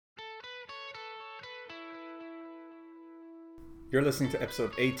You're listening to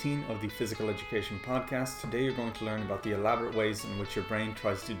episode 18 of the Physical Education Podcast. Today you're going to learn about the elaborate ways in which your brain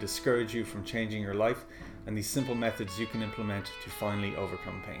tries to discourage you from changing your life and the simple methods you can implement to finally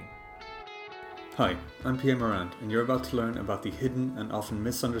overcome pain. Hi, I'm Pierre Morand, and you're about to learn about the hidden and often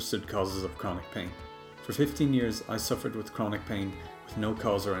misunderstood causes of chronic pain. For 15 years, I suffered with chronic pain with no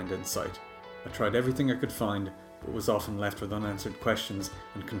cause or end in sight. I tried everything I could find, but was often left with unanswered questions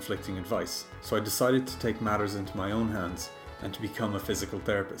and conflicting advice. So I decided to take matters into my own hands and to become a physical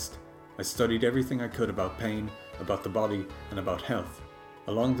therapist. I studied everything I could about pain, about the body, and about health.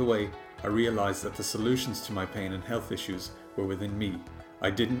 Along the way, I realized that the solutions to my pain and health issues were within me.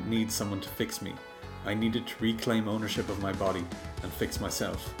 I didn't need someone to fix me. I needed to reclaim ownership of my body and fix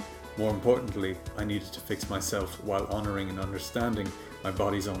myself. More importantly, I needed to fix myself while honoring and understanding my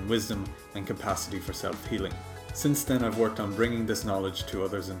body's own wisdom and capacity for self-healing. Since then, I've worked on bringing this knowledge to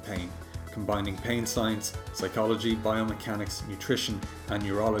others in pain, combining pain science, psychology, biomechanics, nutrition, and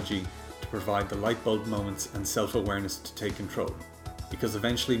neurology to provide the light bulb moments and self-awareness to take control. Because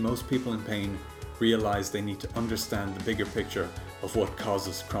eventually most people in pain realize they need to understand the bigger picture of what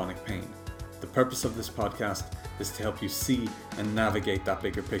causes chronic pain. The purpose of this podcast is to help you see and navigate that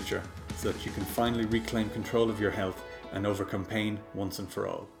bigger picture so that you can finally reclaim control of your health and overcome pain once and for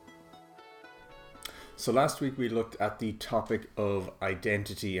all. So last week we looked at the topic of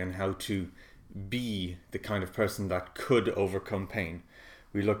identity and how to be the kind of person that could overcome pain.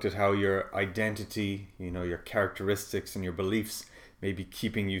 We looked at how your identity, your characteristics and your beliefs may be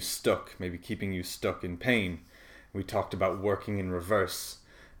keeping you stuck in pain. We talked about working in reverse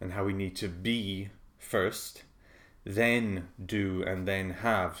and how we need to be first, then do, and then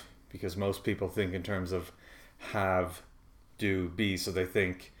have, because most people think in terms of have, do, be. So they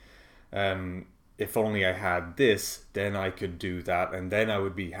think, if only I had this, then I could do that, and then I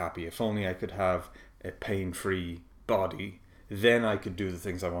would be happy. If only I could have a pain-free body, then I could do the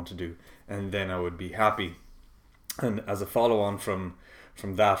things I want to do, and then I would be happy. And as a follow-on from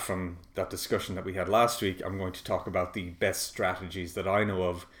that discussion that we had last week, I'm going to talk about the best strategies that I know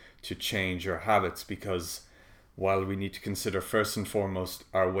of to change your habits, because while we need to consider first and foremost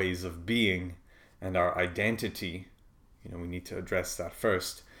our ways of being and our identity, we need to address that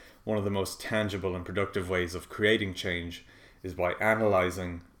first. One of the most tangible and productive ways of creating change is by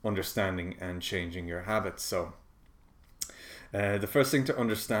analyzing, understanding, and changing your habits. So the first thing to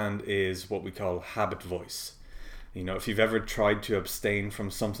understand is what we call habit voice. If you've ever tried to abstain from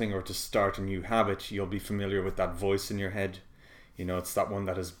something or to start a new habit, you'll be familiar with that voice in your head. It's that one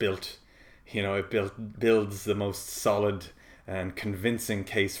that is built, builds the most solid and convincing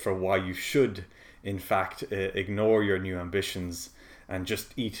case for why you should, in fact, ignore your new ambitions and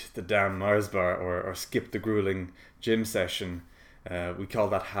just eat the damn Mars bar or skip the grueling gym session. We call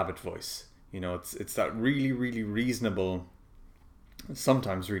that habit voice. It's that really, really reasonable,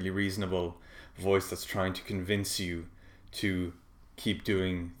 sometimes really reasonable voice that's trying to convince you to keep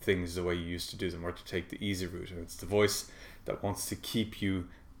doing things the way you used to do them or to take the easy route. And it's the voice that wants to keep you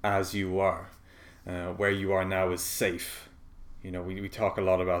as you are. Where you are now is safe. We talk a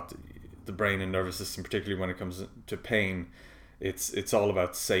lot about the brain and nervous system, particularly when it comes to pain. It's all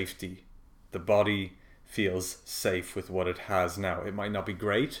about safety. The body feels safe with what it has now. It might not be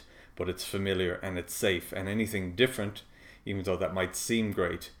great, but it's familiar and it's safe. And anything different, even though that might seem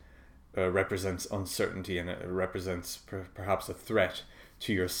great, represents uncertainty, and it represents perhaps a threat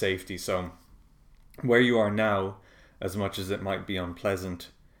to your safety. So where you are now, as much as it might be unpleasant,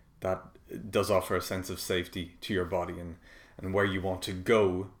 that does offer a sense of safety to your body. And where you want to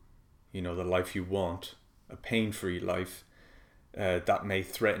go, the life you want, a pain-free life, that may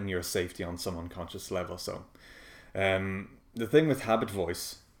threaten your safety on some unconscious level. So the thing with habit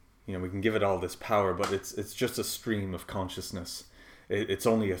voice, we can give it all this power, but it's just a stream of consciousness. It's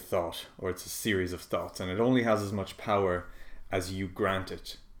only a thought, or it's a series of thoughts, and it only has as much power as you grant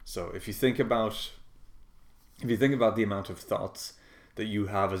it. So if you think about the amount of thoughts that you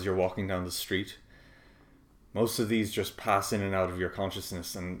have as you're walking down the street, most of these just pass in and out of your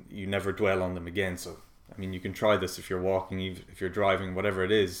consciousness and you never dwell on them again. So you can try this if you're walking, if you're driving, whatever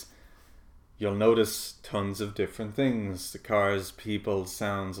it is. You'll notice tons of different things: the cars, people,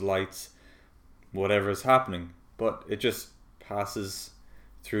 sounds, lights, whatever is happening. But it just passes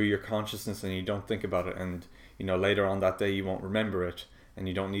through your consciousness and you don't think about it. And, later on that day you won't remember it, and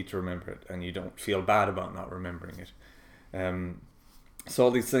you don't need to remember it, and you don't feel bad about not remembering it. So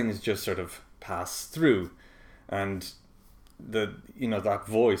all these things just sort of pass through. And that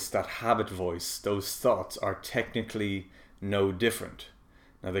voice, that habit voice, those thoughts are technically no different.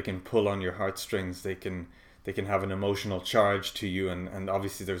 Now they can pull on your heartstrings, they can have an emotional charge to you, and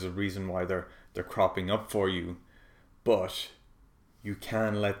obviously there's a reason why they're cropping up for you. But you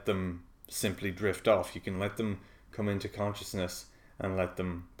can let them simply drift off. You can let them come into consciousness and let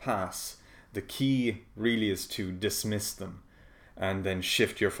them pass. The key really is to dismiss them and then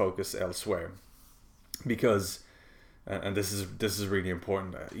shift your focus elsewhere. Because, and this is really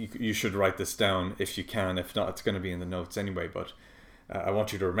important, you should write this down if you can. If not, it's going to be in the notes anyway, but I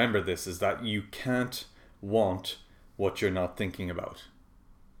want you to remember this, is that you can't want what you're not thinking about.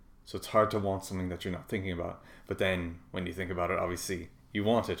 So it's hard to want something that you're not thinking about, but then when you think about it, obviously you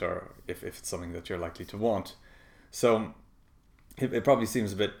want it, or if it's something that you're likely to want. So it probably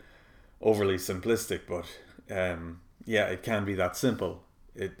seems a bit overly simplistic, but yeah, it can be that simple.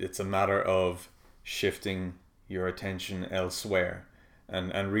 It's a matter of shifting your attention elsewhere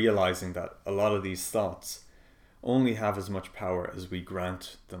and realizing that a lot of these thoughts only have as much power as we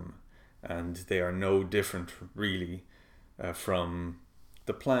grant them, and they are no different really from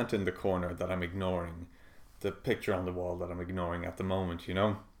the plant in the corner that I'm ignoring, the picture on the wall that I'm ignoring at the moment.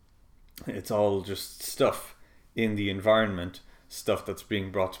 It's all just stuff in the environment, stuff that's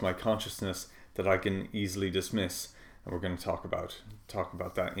being brought to my consciousness that I can easily dismiss, and we're going to talk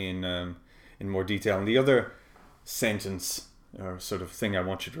about that in more detail. And the other sentence or sort of thing I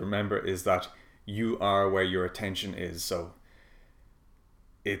want you to remember is that you are where your attention is. So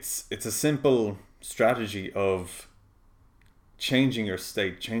it's a simple strategy of changing your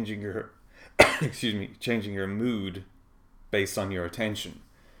state, changing your changing your mood based on your attention.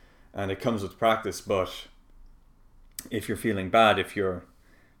 And it comes with practice, but if you're feeling bad, if you're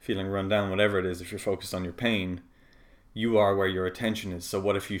feeling run down, whatever it is, if you're focused on your pain, you are where your attention is. So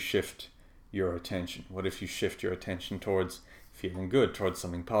what if you shift your attention? What if you shift your attention towards feeling good, towards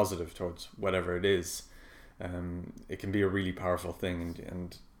something positive, towards whatever it is? It can be a really powerful thing,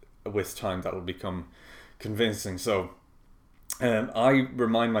 and with time that will become convincing. So I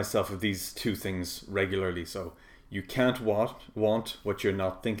remind myself of these two things regularly. So you can't want what you're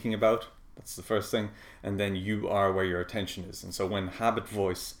not thinking about. That's the first thing. And then you are where your attention is. And so when habit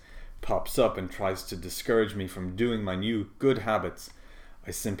voice pops up and tries to discourage me from doing my new good habits,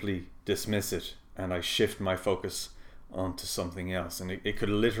 I simply dismiss it and I shift my focus onto something else. And it could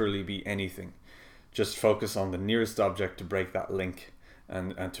literally be anything. Just focus on the nearest object to break that link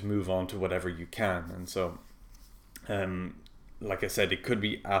and to move on to whatever you can. And so, like I said, it could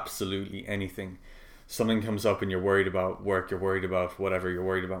be absolutely anything. Something comes up and you're worried about work, you're worried about whatever, you're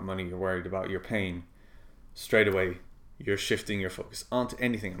worried about money, you're worried about your pain. Straight away, you're shifting your focus onto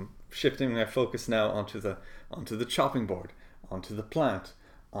anything. I'm shifting my focus now onto the chopping board, onto the plant,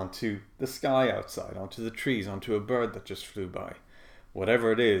 onto the sky outside, onto the trees, onto a bird that just flew by.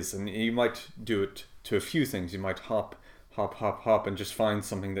 Whatever it is, and you might do it to a few things. You might hop and just find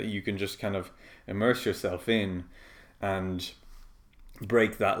something that you can just kind of immerse yourself in and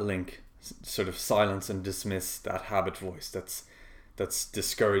break that link, sort of silence and dismiss that habit voice that's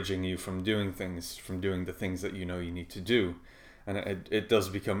discouraging you from doing the things that you know you need to do. And it does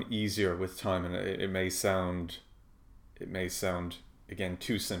become easier with time, and it may sound again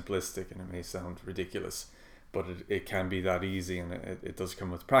too simplistic, and it may sound ridiculous, but it can be that easy, and it does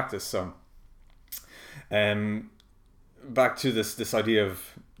come with practice. So back to this idea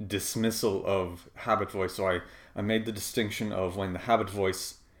of dismissal of habit voice. So I made the distinction of when the habit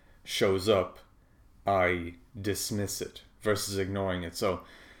voice shows up, I dismiss it versus ignoring it. So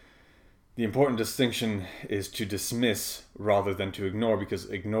the important distinction is to dismiss rather than to ignore, because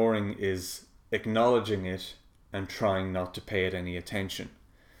ignoring is acknowledging it and trying not to pay it any attention.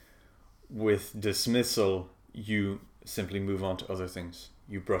 With dismissal, you simply move on to other things.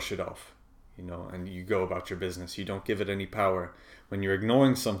 You brush it off, and you go about your business. You don't give it any power. When you're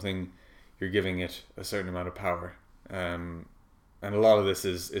ignoring something, you're giving it a certain amount of power. And a lot of this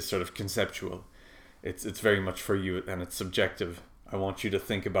is sort of conceptual. It's very much for you, and it's subjective. I want you to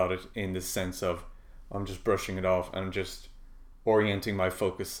think about it in the sense of, I'm just brushing it off, and I'm just orienting my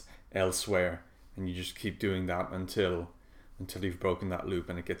focus elsewhere. And you just keep doing that until you've broken that loop,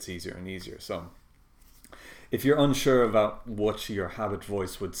 and it gets easier and easier. So if you're unsure about what your habit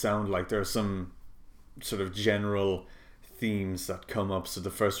voice would sound like, there are some sort of general themes that come up. So the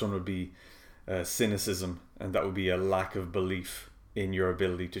first one would be cynicism, and that would be a lack of belief in your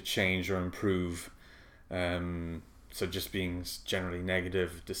ability to change or improve. So just being generally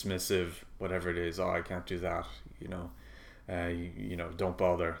negative, dismissive, whatever it is. Oh, I can't do that. Don't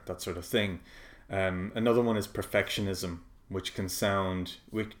bother, that sort of thing. Another one is perfectionism, which can sound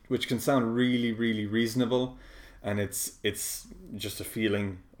really, really reasonable, and it's just a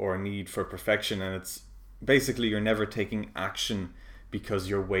feeling or a need for perfection, and it's basically you're never taking action because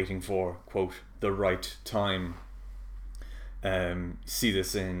you're waiting for, quote, the right time. See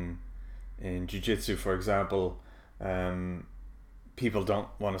this in jiu-jitsu, for example. people don't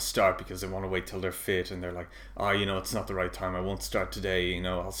want to start because they want to wait till they're fit, and they're like, it's not the right time, I won't start today,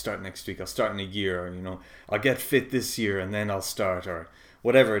 I'll start next week, I'll start in a year, or, I'll get fit this year and then I'll start, or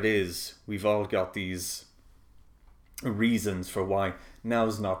whatever it is. We've all got these reasons for why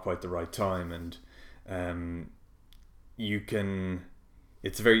now's not quite the right time, and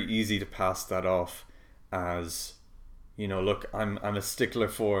it's very easy to pass that off as, look, I'm a stickler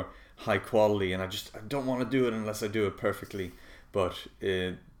for high quality, and I don't want to do it unless I do it perfectly. But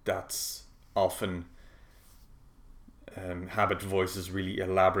that's often Habit Voice's really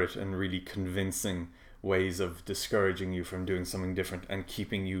elaborate and really convincing ways of discouraging you from doing something different and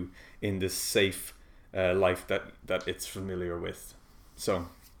keeping you in this safe life that it's familiar with. So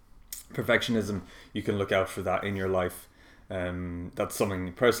perfectionism, you can look out for that in your life. That's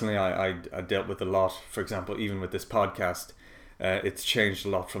something personally I dealt with a lot. For example, even with this podcast, it's changed a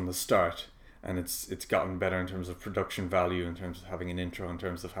lot from the start, and it's gotten better in terms of production value, in terms of having an intro, in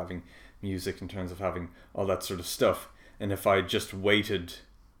terms of having music, in terms of having all that sort of stuff. And if I just waited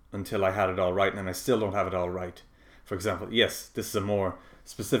until I had it all right, and I still don't have it all right, for example, yes, this is a more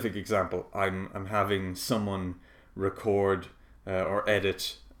specific example. I'm having someone record or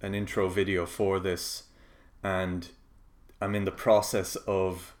edit an intro video for this, and I'm in the process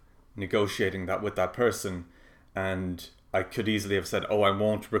of negotiating that with that person, and I could easily have said, I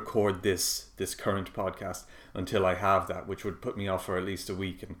won't record this current podcast until I have that, which would put me off for at least a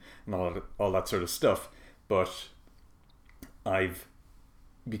week and all that sort of stuff. But I've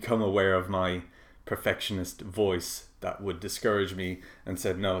become aware of my perfectionist voice that would discourage me, and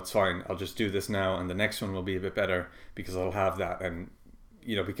said, no, it's fine, I'll just do this now, and the next one will be a bit better because I'll have that. And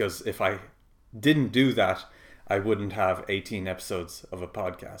because if I didn't do that, I wouldn't have 18 episodes of a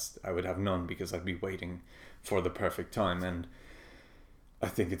podcast. I would have none, because I'd be waiting for the perfect time. And I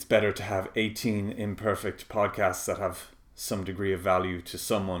think it's better to have 18 imperfect podcasts that have some degree of value to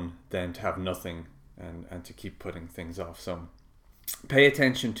someone than to have nothing and to keep putting things off. So pay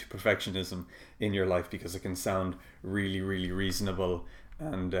attention to perfectionism in your life, because it can sound really, really reasonable.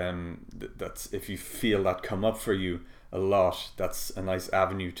 And that's, if you feel that come up for you a lot, that's a nice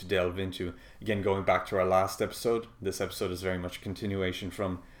avenue to delve into. Again, going back to our last episode, this episode is very much a continuation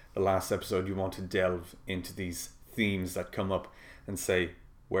from the last episode. You want to delve into these themes that come up and say,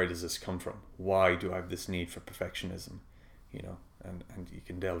 where does this come from? Why do I have this need for perfectionism? And you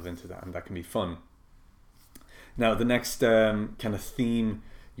can delve into that, and that can be fun. Now, the next kind of theme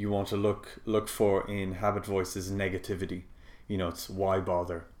you want to look for in Habit Voice is negativity. It's why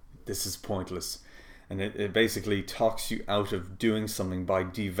bother? This is pointless. And it basically talks you out of doing something by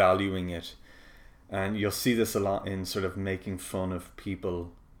devaluing it. And you'll see this a lot in sort of making fun of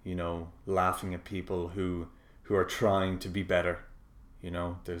people, laughing at people who are trying to be better.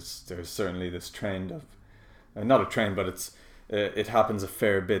 There's certainly this trend of, not a trend, but it happens a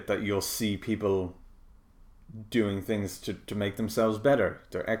fair bit, that you'll see people doing things to make themselves better.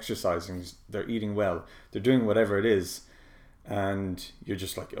 They're exercising, they're eating well, they're doing whatever it is, and you're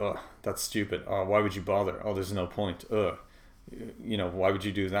just like, that's stupid. Why would you bother? There's no point. Why would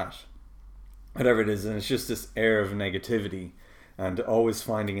you do that? Whatever it is. And it's just this air of negativity, and always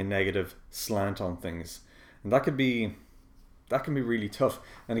finding a negative slant on things, and that can be really tough.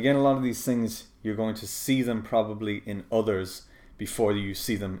 And again, a lot of these things, you're going to see them probably in others before you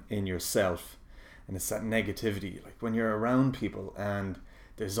see them in yourself. And it's that negativity, like when you're around people and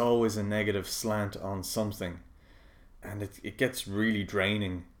there's always a negative slant on something, and it gets really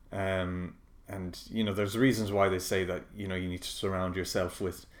draining. And there's reasons why they say that you need to surround yourself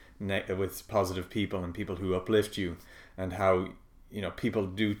with positive people and people who uplift you, and how people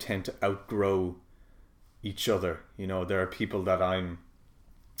do tend to outgrow each other. There are people that I'm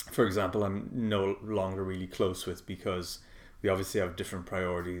no longer really close with, because we obviously have different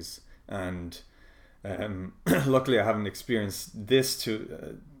priorities. And luckily I haven't experienced this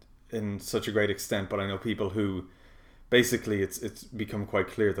in such a great extent, but I know people who basically it's become quite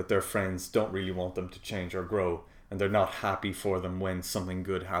clear that their friends don't really want them to change or grow, and they're not happy for them when something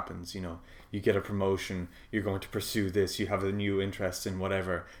good happens. You get a promotion, you're going to pursue this, you have a new interest in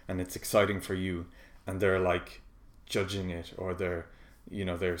whatever, and it's exciting for you, and they're like judging it, or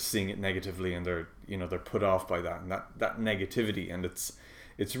they're seeing it negatively, and they're put off by that, and that negativity, and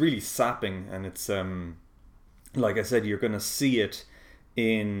it's really sapping. And it's like I said, you're going to see it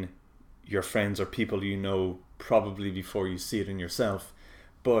in your friends or people probably before you see it in yourself.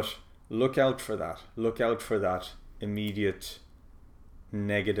 But look out for that immediate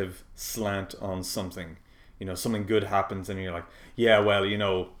negative slant on something. Something good happens and you're like, yeah, well,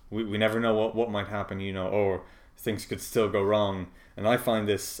 we never know what might happen, or things could still go wrong. And I find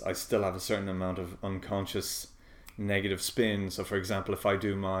I still have a certain amount of unconscious negative spin. So for example, if I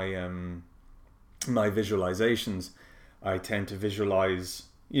do my visualizations, I tend to visualize,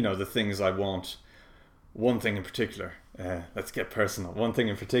 the things I want. One thing in particular, let's get personal. One thing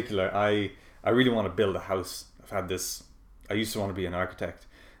in particular, I really want to build a house. I used to want to be an architect,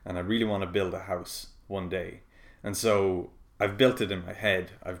 and I really want to build a house one day. And so I've built it in my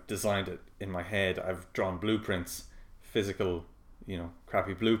head. I've designed it in my head. I've drawn blueprints, physical,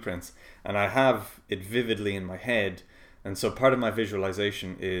 crappy blueprints, and I have it vividly in my head. And so part of my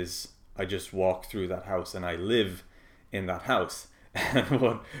visualization is I just walk through that house and I live in that house. And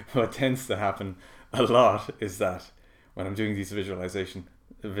what tends to happen a lot is that when I'm doing these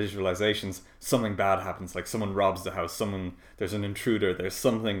visualizations, something bad happens. Like someone robs the house, there's an intruder, there's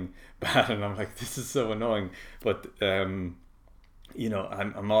something bad, and I'm like, this is so annoying. But I'm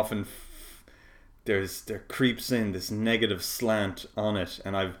often there creeps in this negative slant on it,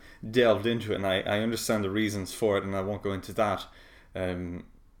 and I've delved into it, and I understand the reasons for it, and I won't go into that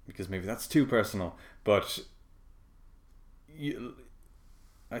because maybe that's too personal. But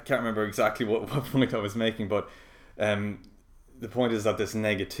I can't remember exactly what point I was making, but the point is that this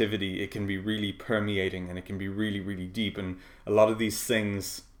negativity, it can be really permeating, and it can be really, really deep. And a lot of these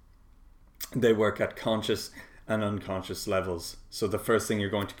things, they work at conscious and unconscious levels. So the first thing you're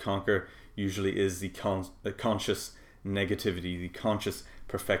going to conquer usually is the conscious negativity, the conscious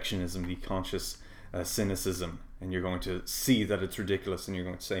perfectionism, the conscious cynicism. And you're going to see that it's ridiculous, and you're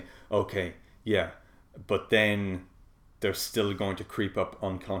going to say, okay, yeah. But then they're still going to creep up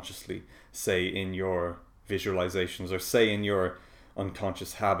unconsciously, say in your visualizations, or say in your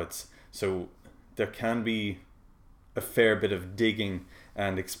unconscious habits. So there can be a fair bit of digging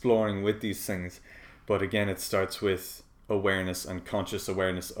and exploring with these things, but again, it starts with awareness and conscious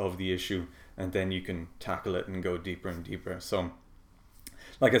awareness of the issue, and then you can tackle it and go deeper and deeper. So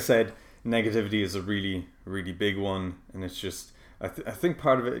like I said, negativity is a really, really big one, and it's just I think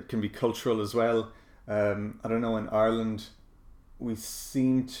part of it can be cultural as well. I don't know, in Ireland we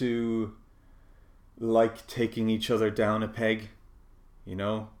seem to like taking each other down a peg.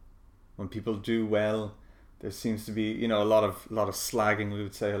 When people do well, there seems to be a lot of slagging, we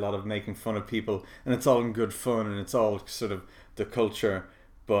would say, a lot of making fun of people, and it's all in good fun, and it's all sort of the culture,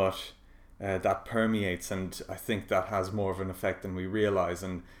 but that permeates, and I think that has more of an effect than we realize.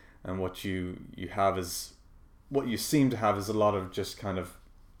 And what you have is, what you seem to have is a lot of just kind of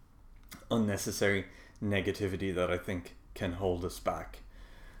unnecessary negativity that I think can hold us back.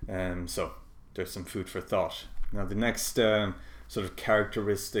 So there's some food for thought. Now the next sort of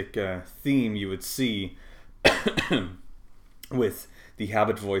characteristic theme you would see with the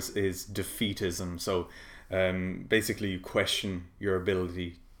habit voice is defeatism. So basically you question your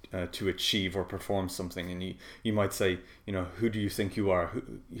ability to achieve or perform something, and you might say, who do you think you are?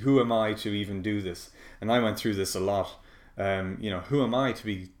 Who am I to even do this? And I went through this a lot. Who am I to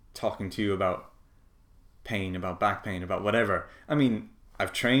be talking to you about pain, about back pain, about whatever? I mean,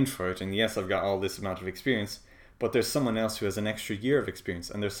 I've trained for it, and yes, I've got all this amount of experience, but there's someone else who has an extra year of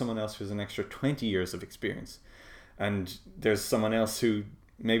experience, and there's someone else who has an extra 20 years of experience, and there's someone else who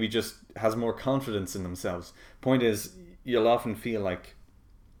maybe just has more confidence in themselves. Point is, you'll often feel like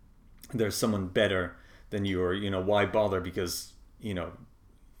there's someone better than you, or why bother, because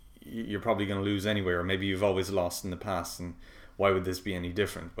you're probably going to lose anyway, or maybe you've always lost in the past, and why would this be any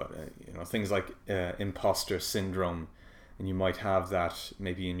different? But things like imposter syndrome, and you might have that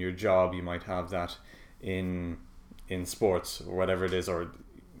maybe in your job, you might have that in sports, or whatever it is, or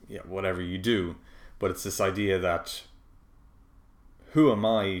whatever you do. But it's this idea that, who am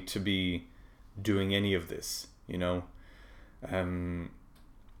I to be doing any of this?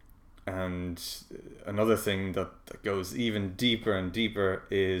 And another thing that goes even deeper and deeper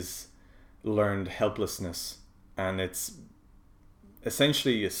is learned helplessness. And it's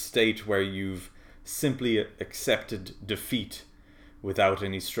essentially a state where you've simply accepted defeat without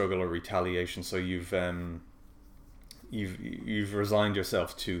any struggle or retaliation. So you've resigned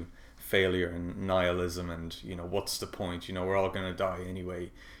yourself to failure and nihilism, and what's the point? We're all going to die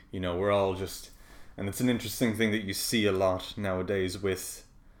anyway. We're all just... And it's an interesting thing that you see a lot nowadays with,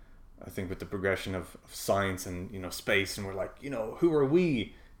 I think, with the progression of science and space, and we're like, who are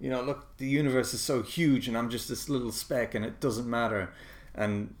we? Look, the universe is so huge, and I'm just this little speck, and it doesn't matter.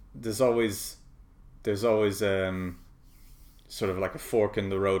 And there's always sort of like a fork in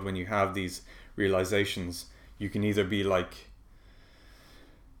the road when you have these realizations. You can either be like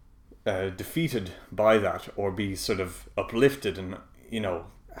defeated by that, or be sort of uplifted, and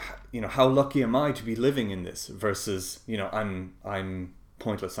how lucky am I to be living in this, versus I'm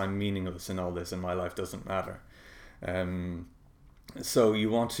pointless, I'm meaningless in all this, and my life doesn't matter. So you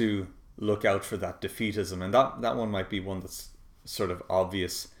want to look out for that defeatism. And that one might be one that's sort of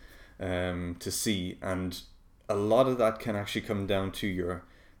obvious to see. And a lot of that can actually come down to your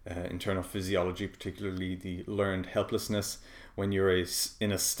internal physiology, particularly the learned helplessness. When you're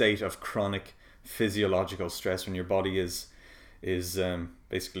in a state of chronic physiological stress, when your body is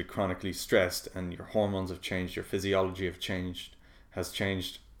basically chronically stressed and your hormones have changed, your physiology has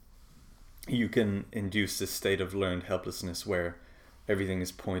changed, you can induce this state of learned helplessness where everything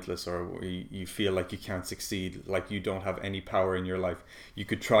is pointless, or you feel like you can't succeed, like you don't have any power in your life. You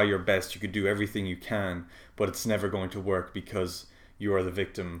could try your best, you could do everything you can, but it's never going to work because you are the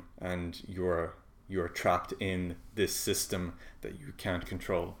victim and you're trapped in this system that you can't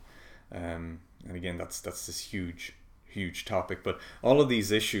control. And again, that's this huge topic. But all of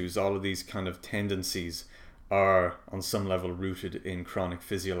these issues, all of these kind of tendencies are on some level rooted in chronic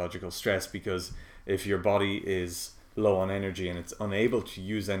physiological stress, because if your body is low on energy and it's unable to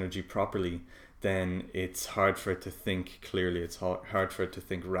use energy properly, then it's hard for it to think clearly, it's hard for it to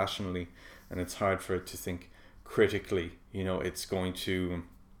think rationally, and it's hard for it to think critically. It's going to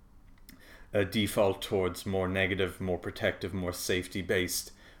default towards more negative, more protective, more safety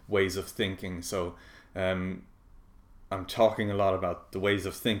based ways of thinking. So I'm talking a lot about the ways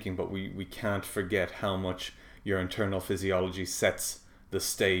of thinking, but we can't forget how much your internal physiology sets the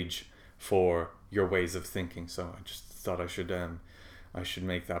stage for your ways of thinking. So I just thought I should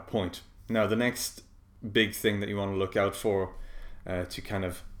make that point. Now, the next big thing that you want to look out for to kind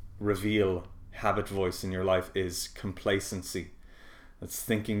of reveal habit voice in your life is complacency. That's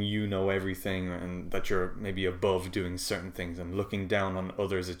thinking you know everything and that you're maybe above doing certain things and looking down on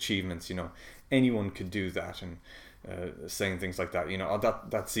others' achievements. Anyone could do that, and saying things like that,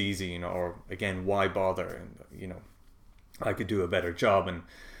 that's easy, or again, why bother, and I could do a better job, and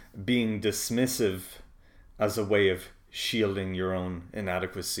being dismissive as a way of shielding your own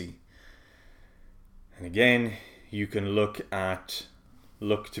inadequacy. And again, you can look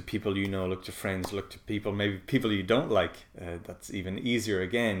to people look to friends, look to maybe people you don't like, that's even easier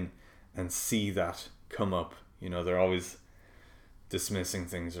again, and see that come up. They're always dismissing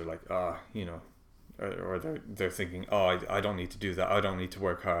things, or like, or they're thinking, I don't need to do that, I don't need to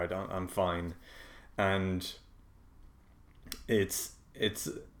work hard, I'm fine. And it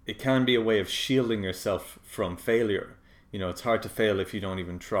can be a way of shielding yourself from failure. It's hard to fail if you don't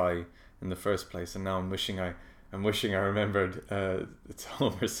even try in the first place. And now I'm wishing I remembered, it's a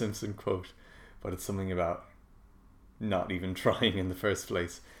Homer Simpson quote, but it's something about not even trying in the first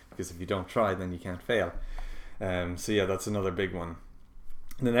place, because if you don't try, then you can't fail. So yeah, that's another big one.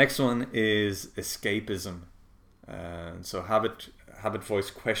 The next one is escapism. So habit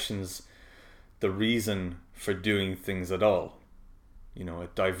voice questions the reason for doing things at all.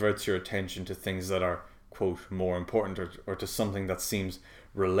 It diverts your attention to things that are, quote, more important, or to something that seems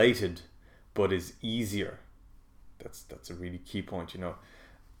related but is easier. That's a really key point.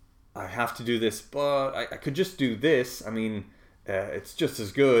 I have to do this, but I could just do this. It's just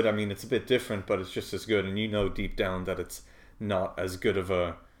as good. It's a bit different, but it's just as good. And deep down that it's not as good of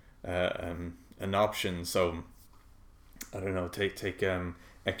an option. So I don't know, take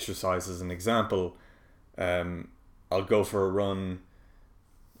exercise as an example. I'll go for a run.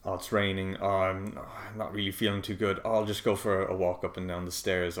 It's raining. I'm not really feeling too good. I'll just go for a walk up and down the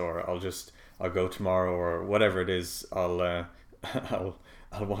stairs, or I'll go tomorrow, or whatever it is. I'll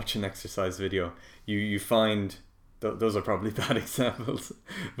watch an exercise video. You find those are probably bad examples,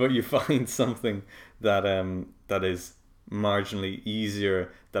 but you find something that is marginally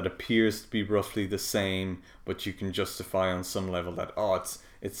easier, that appears to be roughly the same, but you can justify on some level that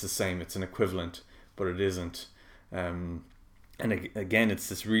it's the same, it's an equivalent, but it isn't. And again, it's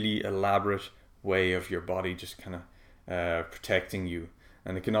this really elaborate way of your body just kind of protecting you.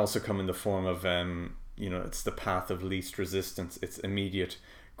 And it can also come in the form of, it's the path of least resistance. It's immediate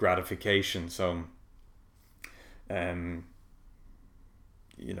gratification. So,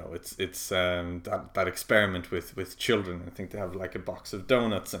 it's that experiment with children. I think they have like a box of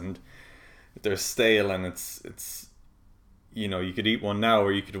donuts and they're stale, and it's you could eat one now,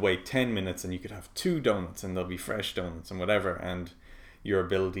 or you could wait 10 minutes and you could have 2 donuts and they'll be fresh donuts and whatever. And your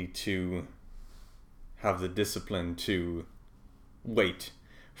ability to have the discipline to wait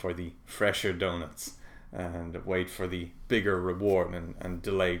for the fresher donuts and wait for the bigger reward and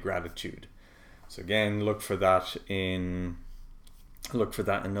delay gratitude. So again, look for that in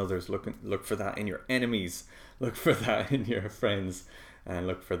others, look for that in your enemies, look for that in your friends, and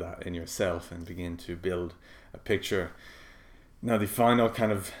look for that in yourself, and begin to build a picture. Now, the final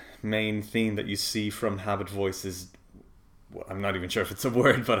kind of main theme that you see from habit voice is, I'm not even sure if it's a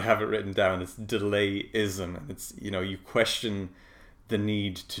word, but I have it written down. It's delayism. And it's, you question the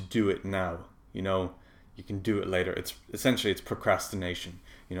need to do it now. You can do it later. It's essentially, it's procrastination.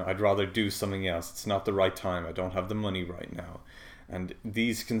 I'd rather do something else. It's not the right time. I don't have the money right now. And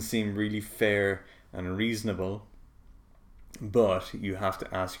these can seem really fair and reasonable, but you have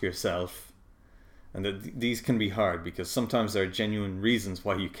to ask yourself, and these can be hard because sometimes there are genuine reasons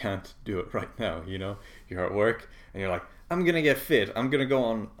why you can't do it right now. You're at work and you're like, I'm gonna get fit, I'm gonna go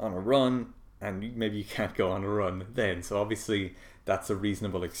on a run, and maybe you can't go on a run then. So obviously that's a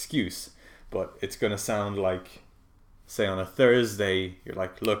reasonable excuse, but it's gonna sound like, say on a Thursday, you're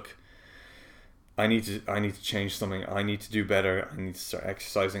like, look, I need to change something. I need to do better. I need to start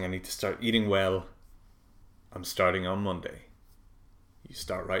exercising. I need to start eating well. I'm starting on Monday. You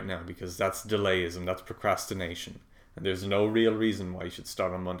start right now, because that's delayism. That's procrastination. And there's no real reason why you should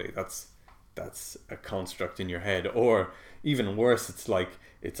start on Monday. That's a construct in your head. Or even worse, it's like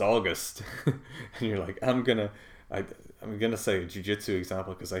it's August and you're like, I'm gonna say a jiu-jitsu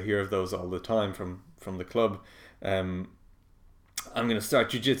example because I hear of those all the time from the club. I'm gonna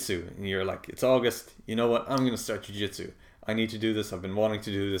start jiu-jitsu, and you're like, it's August, you know what, I'm gonna start jiu-jitsu. I need to do this. I've been wanting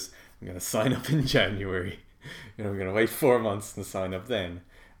to do this. I'm gonna sign up in January. I'm gonna wait 4 months to sign up then.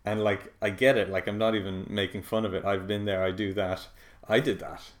 And like, I get it. Like, I'm not even making fun of it. I've been there. I do that. I did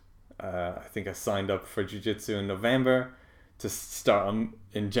that. I think I signed up for jiu-jitsu in November to start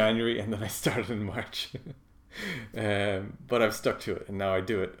in January, and then I started in March. But I've stuck to it, and now I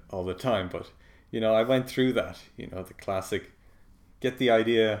do it all the time. But I went through that. The classic, get the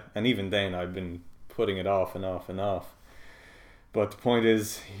idea, and even then I've been putting it off and off and off. But the point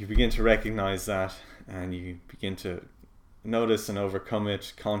is, you begin to recognize that, and you begin to notice and overcome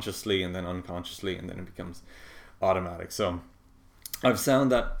it consciously and then unconsciously, and then it becomes automatic. So I've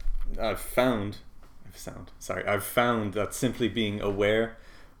found that simply being aware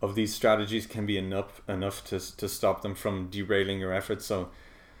of these strategies can be enough to stop them from derailing your efforts. So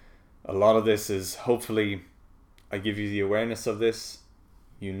a lot of this is, hopefully I give you the awareness of this,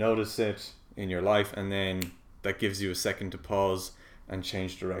 you notice it in your life, and then that gives you a second to pause and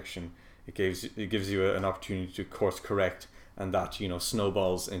change direction. It gives you an opportunity to course correct, and that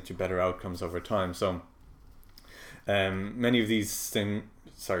snowballs into better outcomes over time. So many of these things,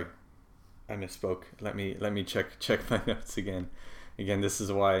 sorry, I misspoke. Let me check my notes again. This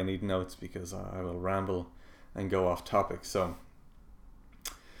is why I need notes, because I will ramble and go off topic. So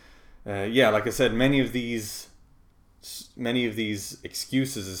like I said, many of these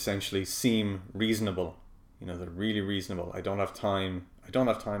excuses essentially seem reasonable. They're really reasonable. I don't have time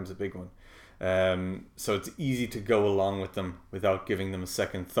is a big one. So it's easy to go along with them without giving them a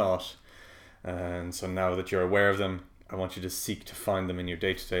second thought. And so now that you're aware of them, I want you to seek to find them in your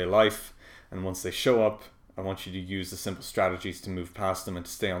day-to-day life. And once they show up, I want you to use the simple strategies to move past them and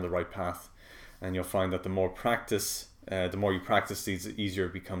to stay on the right path. And you'll find that the more you practice these, the easier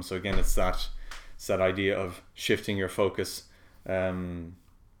it becomes. So again, it's that idea of shifting your focus, turning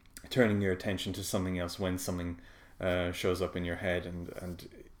your attention to something else when something shows up in your head. And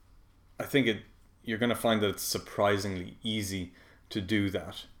I think you're going to find that it's surprisingly easy to do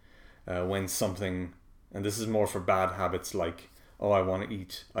that when something, and this is more for bad habits like, oh, I want to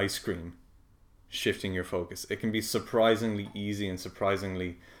eat ice cream. Shifting your focus, it can be surprisingly easy and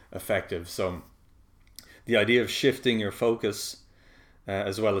surprisingly effective. So the idea of shifting your focus,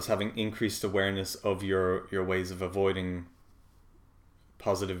 as well as having increased awareness of your ways of avoiding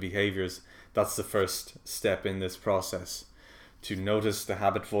positive behaviors, that's the first step in this process. To notice the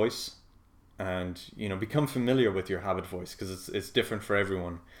habit voice, and become familiar with your habit voice, because it's different for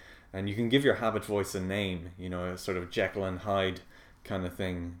everyone. And you can give your habit voice a name, a sort of Jekyll and Hyde kind of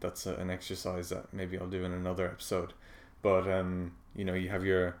thing. That's an exercise that maybe I'll do in another episode. But you have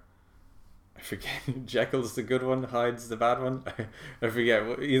your, I forget, Jekyll's the good one, Hyde's the bad one. I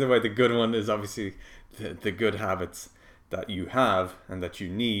forget. Either way, the good one is obviously the good habits that you have and that you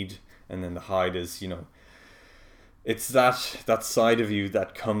need, and then the Hyde is, it's that side of you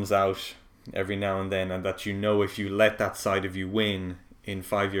that comes out every now and then, and that if you let that side of you win in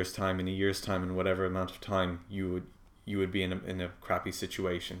 5 years' time, in a year's time, in whatever amount of time, you would be in a crappy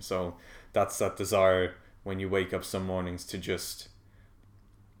situation. So that's that desire when you wake up some mornings to just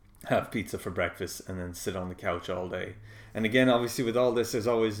have pizza for breakfast and then sit on the couch all day. And again, obviously with all this, there's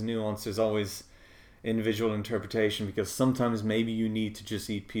always nuance, there's always individual interpretation, because sometimes maybe you need to just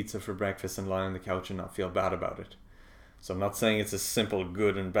eat pizza for breakfast and lie on the couch and not feel bad about it. So I'm not saying it's a simple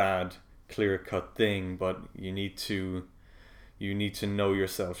good and bad, clear-cut thing, but you need to know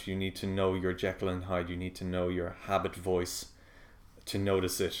yourself. You need to know your Jekyll and Hyde. You need to know your habit voice to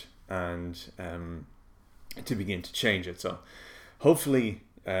notice it and to begin to change it. So hopefully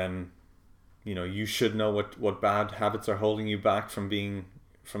you should know what bad habits are holding you back from being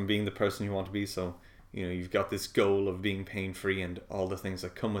the person you want to be. So you've got this goal of being pain-free and all the things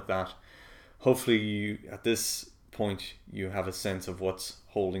that come with that. Hopefully you, at this point, you have a sense of what's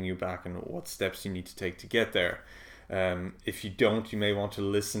holding you back and what steps you need to take to get there. If you don't, you may want to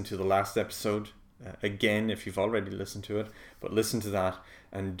listen to the last episode again if you've already listened to it, but listen to that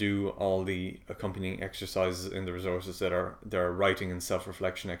and do all the accompanying exercises in the resources that are writing and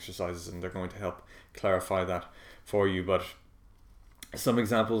self-reflection exercises, and they're going to help clarify that for you. But some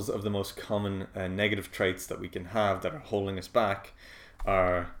examples of the most common negative traits that we can have that are holding us back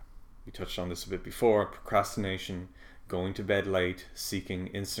are, we touched on this a bit before, procrastination, going to bed late, seeking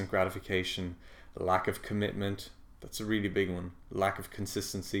instant gratification, lack of commitment, that's a really big one, lack of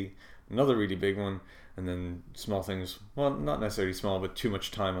consistency, another really big one, and then small things, well, not necessarily small, but too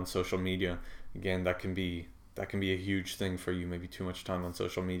much time on social media. Again, that can be a huge thing for you, maybe too much time on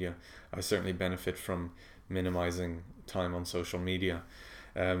social media. I certainly benefit from minimizing time on social media.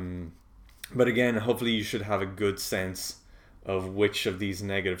 But again, hopefully you should have a good sense of which of these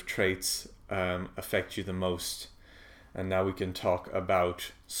negative traits affect you the most. And now we can talk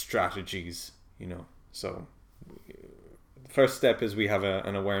about strategies, So the first step is we have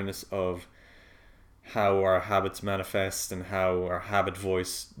an awareness of how our habits manifest and how our habit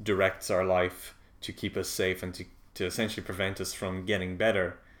voice directs our life to keep us safe and to essentially prevent us from getting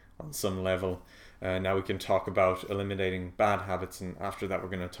better on some level. Now we can talk about eliminating bad habits, and after that we're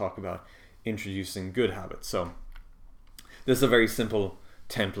going to talk about introducing good habits. So this is a very simple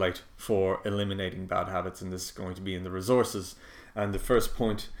template for eliminating bad habits, and this is going to be in the resources. And the first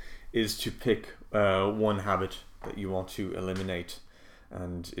point is to pick one habit that you want to eliminate,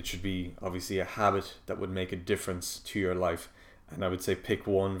 and it should be obviously a habit that would make a difference to your life. And I would say pick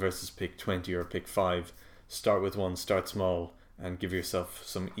one versus pick 20 or pick 5. Start with one, start small, and give yourself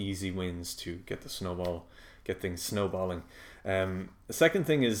some easy wins to get things snowballing. The second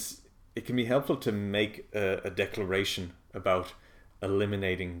thing is, it can be helpful to make a declaration about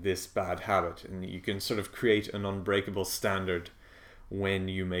eliminating this bad habit, and you can sort of create an unbreakable standard when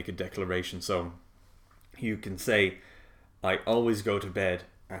you make a declaration. So you can say, I always go to bed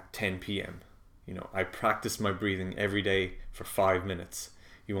at 10 p.m. I practice my breathing every day for 5 minutes.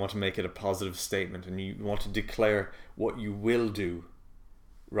 You want to make it a positive statement, and you want to declare what you will do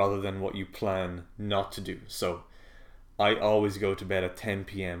rather than what you plan not to do. So I always go to bed at 10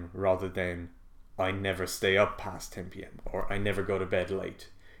 p.m. rather than I never stay up past 10 p.m. or I never go to bed late.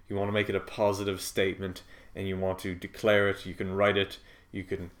 You want to make it a positive statement, and you want to declare it. You can write it, you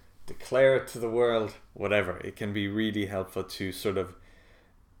can declare it to the world, whatever. It can be really helpful to sort of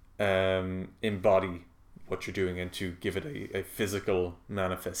embody what you're doing and to give it a physical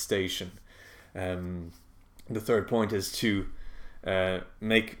manifestation. The third point is to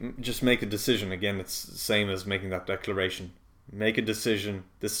make a decision. Again, it's the same as making that declaration. Make a decision.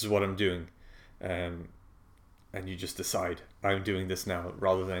 This is what I'm doing, and you just decide, I'm doing this now,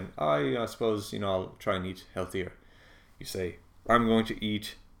 rather than I suppose I'll try and eat healthier. You say, I'm going to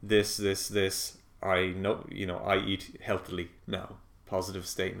eat this. I know I eat healthily now. Positive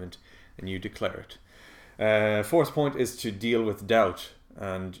statement, and you declare it. Fourth point is to deal with doubt,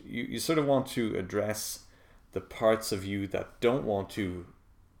 and you sort of want to address the parts of you that don't want to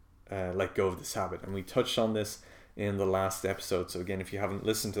let go of this habit. And we touched on this in the last episode. So again, if you haven't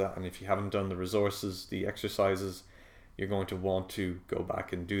listened to that, and if you haven't done the resources, the exercises, you're going to want to go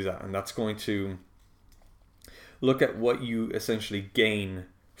back and do that. And that's going to look at what you essentially gain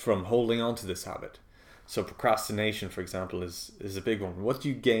from holding on to this habit. So procrastination, for example, is a big one. What do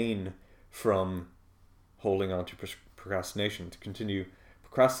you gain from holding on to procrastination, to continue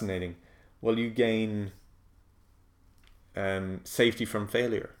procrastinating? Well, you gain safety from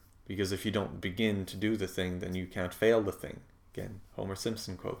failure, because if you don't begin to do the thing, then you can't fail the thing. Again, Homer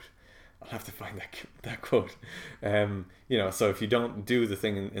Simpson quote. I'll have to find that quote. So if you don't do the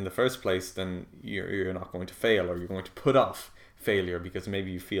thing in the first place, then you're not going to fail, or you're going to put off failure because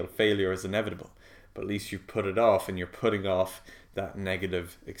maybe you feel failure is inevitable. But at least you put it off, and you're putting off that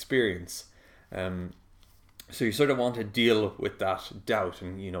negative experience. So you sort of want to deal with that doubt,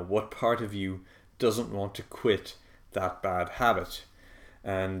 and what part of you doesn't want to quit that bad habit.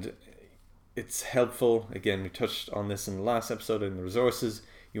 And it's helpful, again, we touched on this in the last episode in the resources.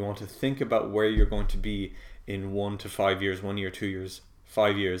 You want to think about where you're going to be in 1 to 5 years, 1 year, 2 years,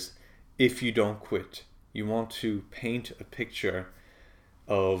 5 years, if you don't quit. You want to paint a picture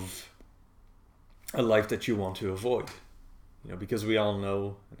of a life that you want to avoid. Because we all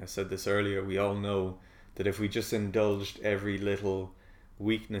know, and I said this earlier, we all know that if we just indulged every little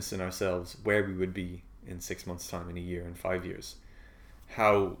weakness in ourselves, where we would be in 6 months' time, in a year, in 5 years.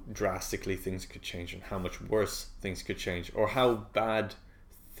 how drastically things could change and how much worse things could change, or how bad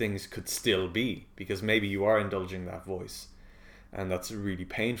things could still be, because maybe you are indulging that voice and that's really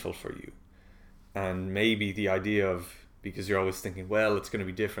painful for you. And maybe the idea of, because you're always thinking, well, it's going to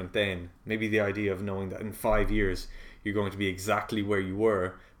be different then, maybe the idea of knowing that in 5 years you're going to be exactly where you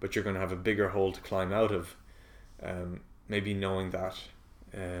were, but you're going to have a bigger hole to climb out of. Maybe knowing that,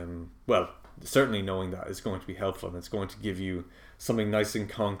 well, certainly knowing that is going to be helpful, and it's going to give you something nice and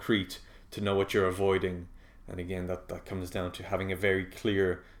concrete to know what you're avoiding. And again, that comes down to having a very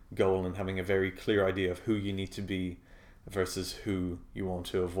clear goal and having a very clear idea of who you need to be versus who you want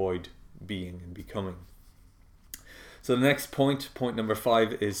to avoid being and becoming. So the next point number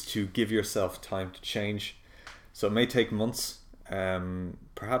 5, is to give yourself time to change. So it may take months,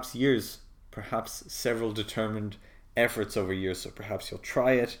 perhaps years, perhaps several determined efforts over years. So perhaps you'll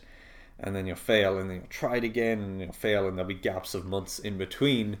try it and then you'll fail, and then you'll try it again and you'll fail, and there'll be gaps of months in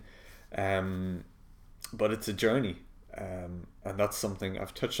between. But it's a journey, and that's something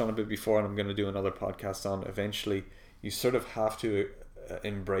I've touched on a bit before, and I'm going to do another podcast on eventually. You sort of have to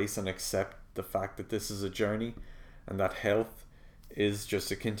embrace and accept the fact that this is a journey, and that health is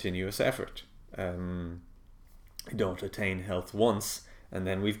just a continuous effort. You don't attain health once and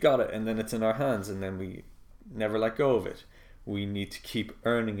then we've got it and then it's in our hands and then we never let go of it. We need to keep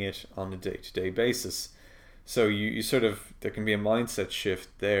earning it on a day-to-day basis. So you sort of, there can be a mindset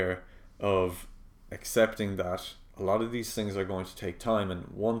shift there of accepting that a lot of these things are going to take time. And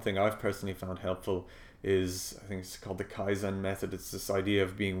one thing I've personally found helpful is, I think it's called the Kaizen method. It's this idea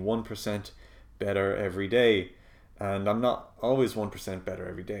of being 1% better every day. And I'm not always 1% better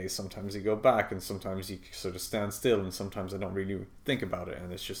every day. Sometimes you go back and sometimes you sort of stand still, and sometimes I don't really think about it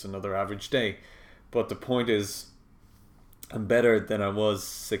and it's just another average day. But the point is, I'm better than I was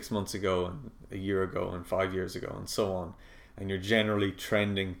 6 months ago and a year ago and 5 years ago and so on. And you're generally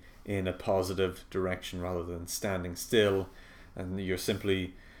trending in a positive direction rather than standing still. And you're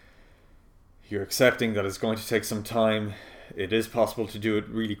accepting that it's going to take some time. It is possible to do it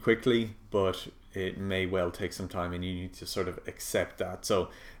really quickly, but it may well take some time, and you need to sort of accept that. So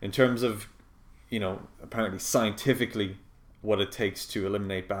in terms of, apparently scientifically what it takes to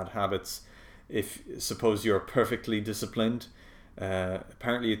eliminate bad habits, if suppose you're perfectly disciplined,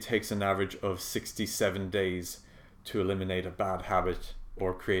 apparently it takes an average of 67 days to eliminate a bad habit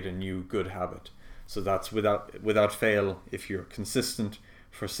or create a new good habit. So that's without fail. If you're consistent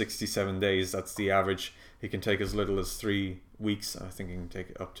for 67 days, that's the average. It can take as little as 3 weeks. I think it can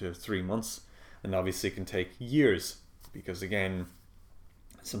take up to 3 months. And obviously it can take years, because again,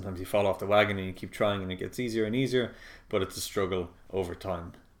 sometimes you fall off the wagon and you keep trying and it gets easier and easier, but it's a struggle over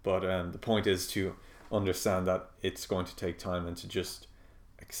time. But the point is to understand that it's going to take time and to just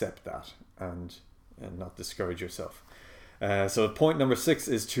accept that and not discourage yourself. So point number 6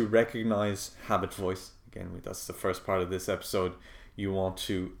 is to recognize habit voice. Again, that's the first part of this episode. You want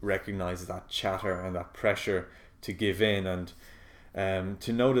to recognize that chatter and that pressure to give in, and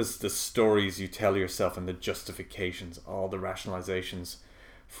to notice the stories you tell yourself and the justifications, all the rationalizations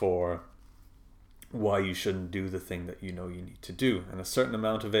for why you shouldn't do the thing that you know you need to do. And a certain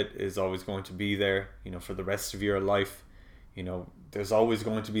amount of it is always going to be there, for the rest of your life. There's always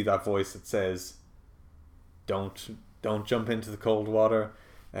going to be that voice that says, don't jump into the cold water.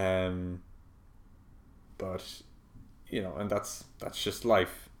 But and that's just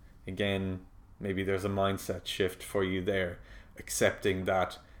life. Again, maybe there's a mindset shift for you there, accepting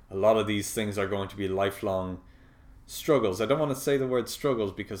that a lot of these things are going to be lifelong struggles. I don't want to say the word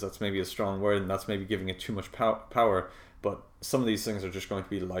struggles because that's maybe a strong word and that's maybe giving it too much power, but some of these things are just going to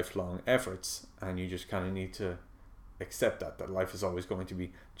be lifelong efforts, and you just kind of need to accept that life is always going to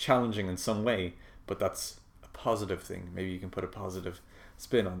be challenging in some way, but that's a positive thing. Maybe you can put a positive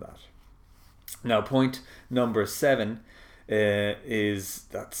spin on that. Now, point number 7 is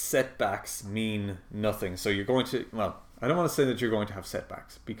that setbacks mean nothing. So you're going to, I don't want to say that you're going to have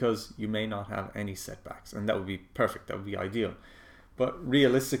setbacks, because you may not have any setbacks, and that would be perfect, that would be ideal. But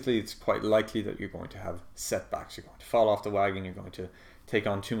realistically, it's quite likely that you're going to have setbacks. You're going to fall off the wagon, you're going to take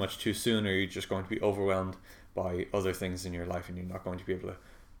on too much too soon, or you're just going to be overwhelmed by other things in your life and you're not going to be able to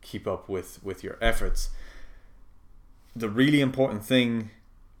keep up with your efforts. The really important thing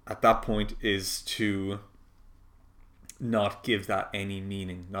at that point is to not give that any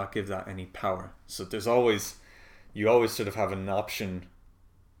meaning, not give that any power. So you always sort of have an option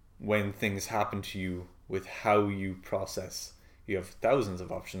when things happen to you with how you process. You have thousands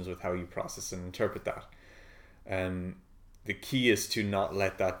of options with how you process and interpret that. The key is to not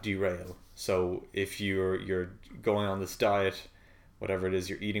let that derail. So if you're going on this diet, whatever it is,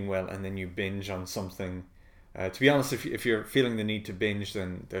 you're eating well, and then you binge on something To be honest, if you're feeling the need to binge,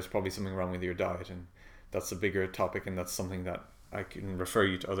 then there's probably something wrong with your diet, and that's a bigger topic, and that's something that I can refer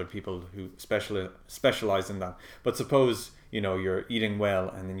you to other people who specialize in that. But suppose, you're eating well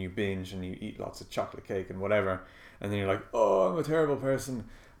and then you binge and you eat lots of chocolate cake and whatever, and then you're like, oh, I'm a terrible person,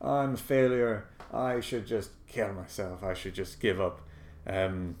 I'm a failure, I should just kill myself, I should just give up.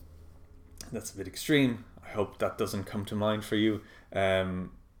 That's a bit extreme. I hope that doesn't come to mind for you.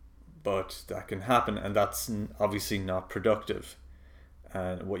 But that can happen, and that's obviously not productive.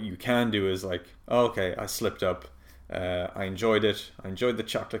 And what you can do is like, oh, okay, I slipped up. I enjoyed it. I enjoyed the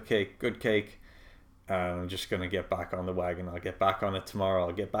chocolate cake, good cake. I'm just going to get back on the wagon. I'll get back on it tomorrow.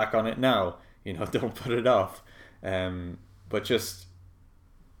 I'll get back on it now. Don't put it off. But just,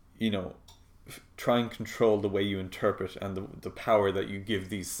 try and control the way you interpret and the power that you give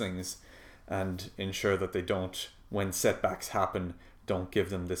these things, and ensure that they don't, when setbacks happen, don't give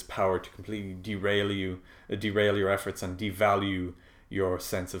them this power to completely derail your efforts and devalue your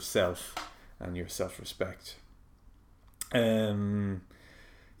sense of self and your self-respect.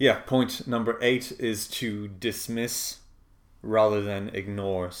 Point number 8 is to dismiss rather than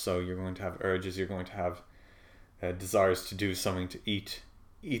ignore. So you're going to have urges, you're going to have desires to do something, to eat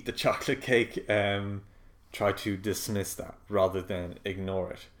the chocolate cake. Try to dismiss that rather than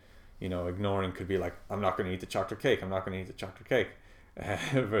ignore it. Ignoring could be like, I'm not going to eat the chocolate cake, I'm not going to eat the chocolate cake.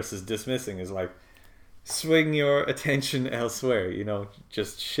 Versus dismissing is like, swing your attention elsewhere,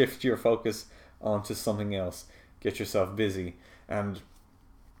 just shift your focus onto something else, get yourself busy. And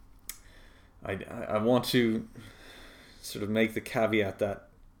I want to sort of make the caveat that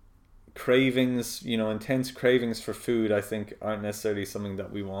cravings, intense cravings for food, I think aren't necessarily something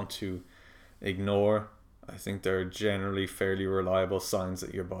that we want to ignore. I think they're generally fairly reliable signs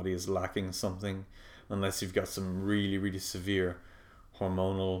that your body is lacking something, unless you've got some really, really severe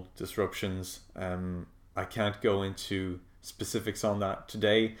hormonal disruptions. I can't go into specifics on that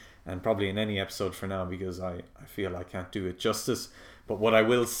today, and probably in any episode for now, because I feel I can't do it justice. But what I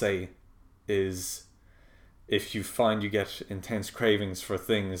will say is, if you find you get intense cravings for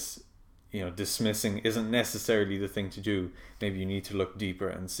things, dismissing isn't necessarily the thing to do. Maybe you need to look deeper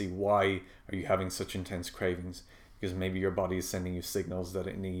and see, why are you having such intense cravings? Because maybe your body is sending you signals that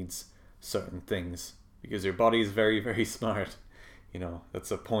it needs certain things, because your body is very, very smart.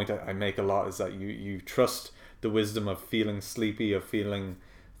 That's a point I make a lot, is that you trust the wisdom of feeling sleepy, of feeling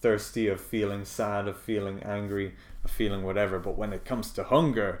thirsty, of feeling sad, of feeling angry, of feeling whatever. But when it comes to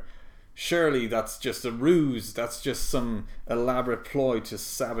hunger, surely that's just a ruse. That's just some elaborate ploy to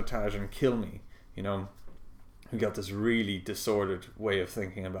sabotage and kill me. We got this really disordered way of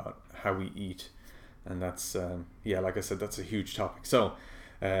thinking about how we eat. And that's, like I said, that's a huge topic. So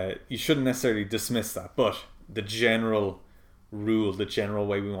you shouldn't necessarily dismiss that. But the general rule, the general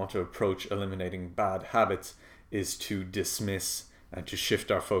way we want to approach eliminating bad habits is to dismiss and to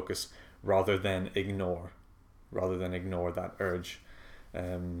shift our focus rather than ignore that urge.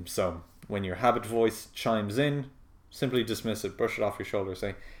 So when your habit voice chimes in, simply dismiss it, brush it off your shoulder,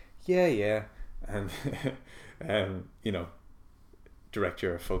 say, yeah, and direct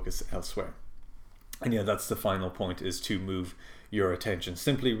your focus elsewhere. And that's the final point, is to move your attention.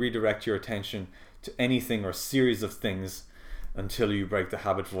 Simply redirect your attention to anything or series of things until you break the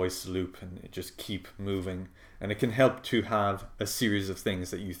habit voice loop, and just keep moving. And it can help to have a series of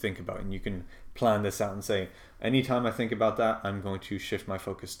things that you think about, and you can plan this out and say, anytime I think about that, I'm going to shift my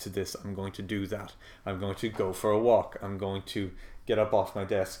focus to this. I'm going to do that. I'm going to go for a walk. I'm going to get up off my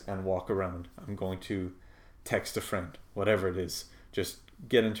desk and walk around. I'm going to text a friend, whatever it is. Just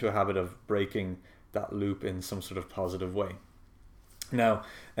get into a habit of breaking that loop in some sort of positive way. Now,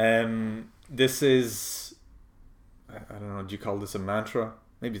 this is, I don't know, do you call this a mantra?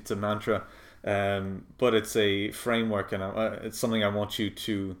 Maybe it's a mantra, but it's a framework, and it's something I want you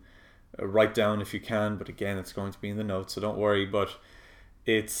to write down if you can. But again, it's going to be in the notes, so don't worry. But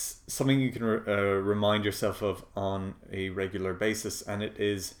it's something you can remind yourself of on a regular basis, and it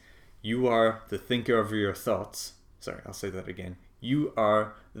is, you are the thinker of your thoughts. Sorry, I'll say that again. You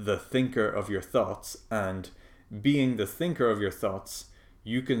are the thinker of your thoughts, and being the thinker of your thoughts,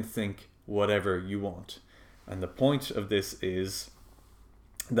 you can think whatever you want. And the point of this is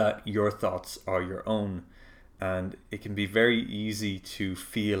that your thoughts are your own, and it can be very easy to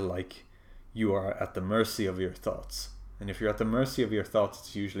feel like you are at the mercy of your thoughts. And if you're at the mercy of your thoughts,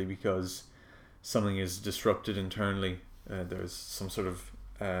 it's usually because something is disrupted internally. There's some sort of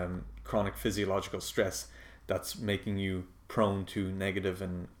chronic physiological stress that's making you prone to negative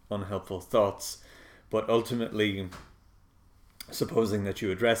and unhelpful thoughts. But ultimately, supposing that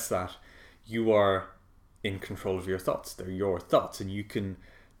you address that, you are in control of your thoughts. They're your thoughts, and you can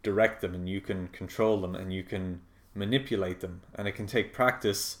direct them and you can control them and you can manipulate them, and it can take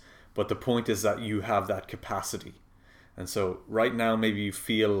practice, but the point is that you have that capacity. And so right now maybe you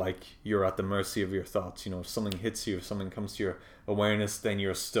feel like you're at the mercy of your thoughts. If something hits you, if something comes to your awareness, then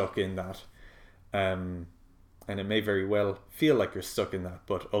you're stuck in that, and it may very well feel like you're stuck in that,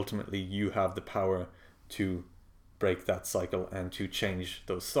 but ultimately you have the power to break that cycle and to change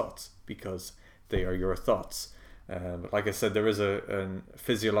those thoughts because they are your thoughts. But like I said, there is a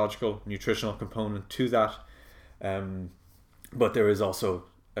physiological, nutritional component to that, but there is also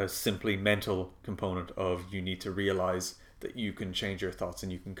a simply mental component of you need to realize that you can change your thoughts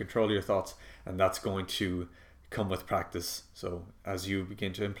and you can control your thoughts, and that's going to come with practice. So as you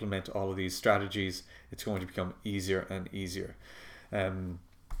begin to implement all of these strategies, it's going to become easier and easier.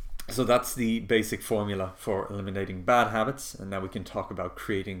 So that's the basic formula for eliminating bad habits, and now we can talk about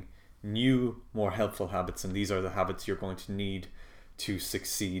creating new, more helpful habits, and these are the habits you're going to need to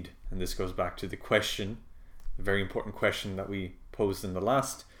succeed. And this goes back to the question, the very important question that we posed in the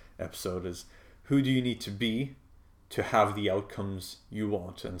last episode, is who do you need to be to have the outcomes you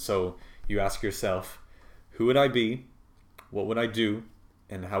want? And so you ask yourself, who would I be, what would I do,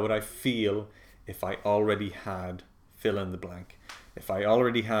 and how would I feel if I already had fill in the blank? If I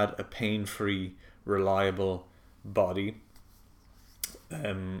already had a pain-free, reliable body,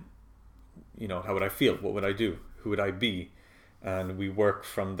 how would I feel? What would I do? Who would I be? And we work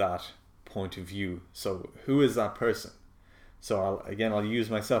from that point of view. So who is that person? So I'll use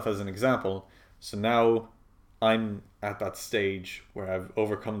myself as an example. So now I'm at that stage where I've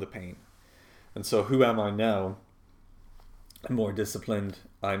overcome the pain. And so who am I now? I'm more disciplined.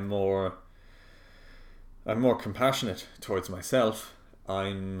 I'm more compassionate towards myself.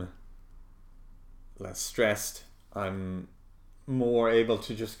 I'm less stressed. I'm more able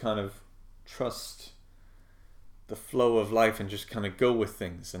to just kind of trust the flow of life and just kind of go with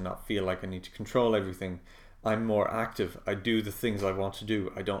things and not feel like I need to control everything. I'm more active. I do the things I want to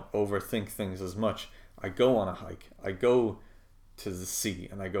do. I don't overthink things as much. I go on a hike. I go to the sea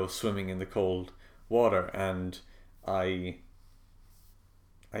and I go swimming in the cold water, and I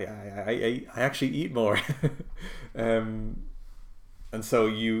actually eat more. And so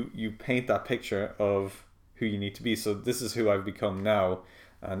you paint that picture of who you need to be. So this is who I've become now,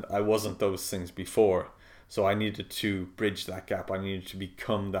 and I wasn't those things before. So I needed to bridge that gap. I needed to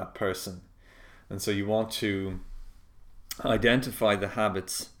become that person. And so you want to identify the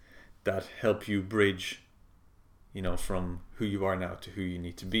habits that help you bridge, from who you are now to who you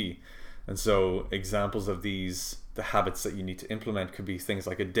need to be. And so examples of these, the habits that you need to implement, could be things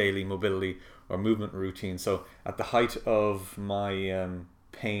like a daily mobility or movement routine. So at the height of my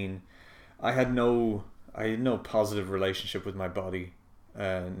pain, I had no positive relationship with my body,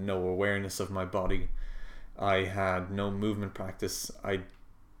 no awareness of my body. I had no movement practice. I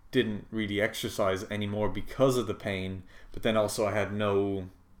didn't really exercise anymore because of the pain, but then also I had no,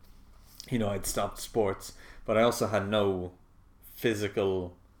 I'd stopped sports, but I also had no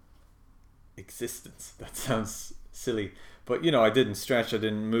physical existence. That sounds silly, but I didn't stretch, I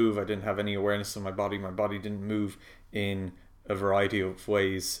didn't move, I didn't have any awareness of my body didn't move in a variety of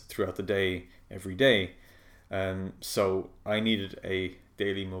ways throughout the day, every day. So I needed a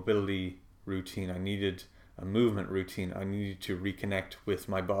daily mobility routine, I needed a movement routine, I needed to reconnect with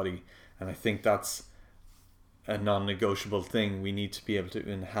my body. And I think that's a non-negotiable thing. We need to be able to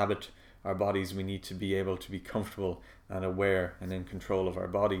inhabit our bodies. We need to be able to be comfortable and aware and in control of our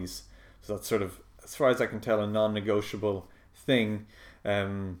bodies. So that's sort of, as far as I can tell, a non-negotiable thing.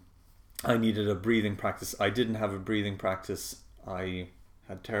 I needed a breathing practice. I didn't have a breathing practice. I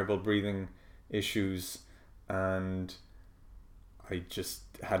had terrible breathing issues, and I just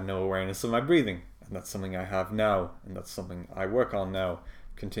had no awareness of my breathing. And that's something I have now, and that's something I work on now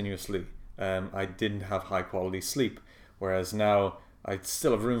continuously. I didn't have high quality sleep, whereas now I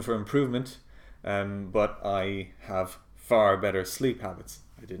still have room for improvement, but I have far better sleep habits.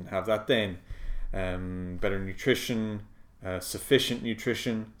 I didn't have that then. Better nutrition, sufficient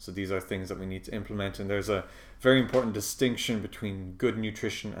nutrition. So these are things that we need to implement, and there's a very important distinction between good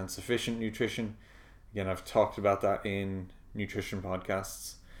nutrition and sufficient nutrition. Again, I've talked about that in nutrition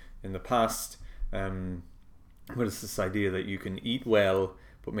podcasts in the past. But it's this idea that you can eat well,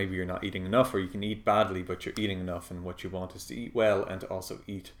 but maybe you're not eating enough, or you can eat badly, but you're eating enough. And what you want is to eat well and to also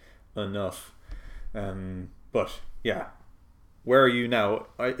eat enough. But yeah, where are you now?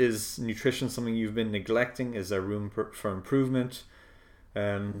 Is nutrition something you've been neglecting? Is there room for improvement?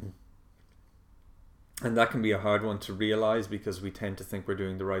 And that can be a hard one to realize, because we tend to think we're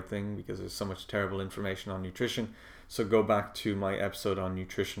doing the right thing because there's so much terrible information on nutrition. So go back to my episode on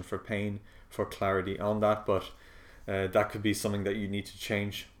nutrition for pain for clarity on that. But That could be something that you need to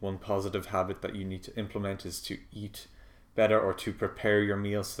change. One positive habit that you need to implement is to eat better, or to prepare your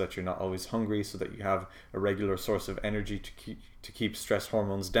meals so that you're not always hungry, so that you have a regular source of energy to keep stress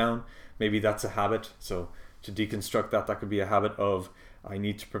hormones down. Maybe that's a habit. So to deconstruct that could be a habit of, I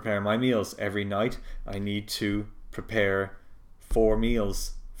need to prepare my meals every night. I need to prepare 4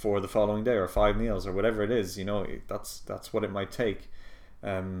 meals for the following day, or 5 meals, or whatever it is. That's what it might take.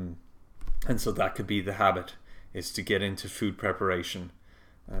 And so that could be the habit, is to get into food preparation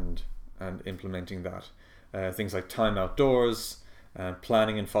and implementing that. Things like time outdoors,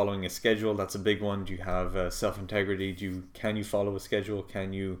 planning and following a schedule. That's a big one. Do you have self-integrity? Can you follow a schedule?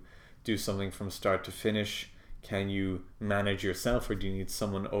 Can you do something from start to finish? Can you manage yourself, or do you need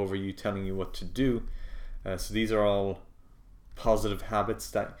someone over you telling you what to do? So these are all positive habits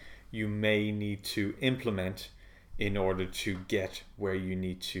that you may need to implement in order to get where you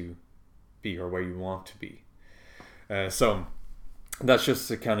need to be, or where you want to be. So that's just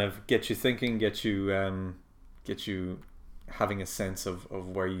to kind of get you thinking, get you having a sense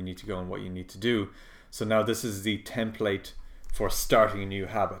of where you need to go and what you need to do. So now this is the template for starting a new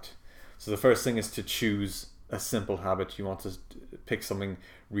habit. So the first thing is to choose a simple habit. You want to pick something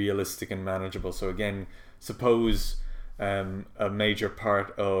realistic and manageable. So again, suppose a major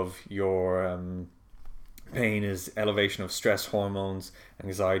part of your pain is elevation of stress hormones,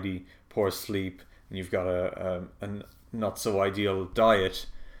 anxiety, poor sleep, and you've got a not so ideal diet.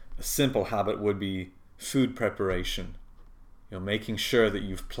 A simple habit would be food preparation. Making sure that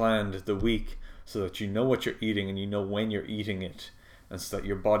you've planned the week so that you know what you're eating and you know when you're eating it, and so that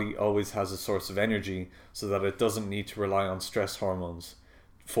your body always has a source of energy, so that it doesn't need to rely on stress hormones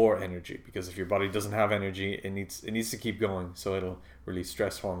for energy. Because if your body doesn't have energy, it needs to keep going, so it'll release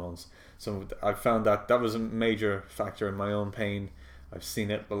stress hormones. So I found that was a major factor in my own pain. I've seen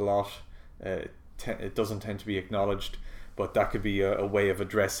it a lot. It doesn't tend to be acknowledged, but that could be a way of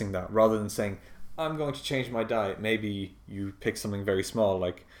addressing that. Rather than saying, I'm going to change my diet, maybe you pick something very small,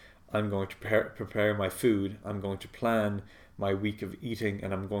 like, I'm going to prepare my food, I'm going to plan my week of eating,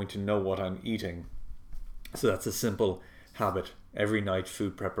 and I'm going to know what I'm eating. So that's a simple habit. Every night,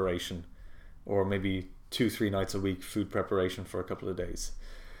 food preparation, or maybe 2-3 nights a week, food preparation for a couple of days.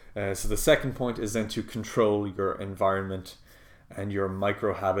 So the second point is then to control your environment and your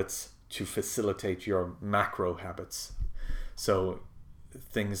micro habits to facilitate your macro habits. So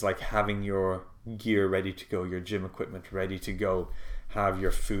things like having your gear ready to go, your gym equipment ready to go, have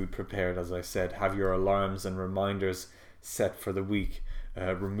your food prepared, as I said, have your alarms and reminders set for the week,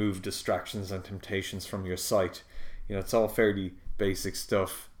 remove distractions and temptations from your sight. It's all fairly basic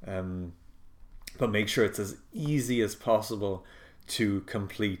stuff, but make sure it's as easy as possible to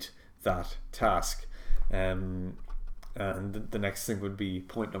complete that task. And the next thing would be,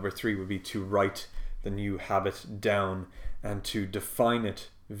 point number 3 would be to write the new habit down and to define it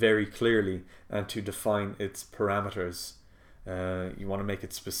very clearly and to define its parameters. You want to make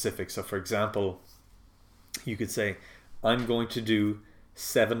it specific. So for example, you could say, I'm going to do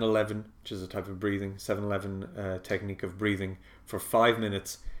 7-11, which is a type of breathing, 7-11 technique of breathing for 5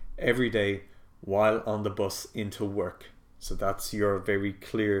 minutes every day while on the bus into work. So that's your very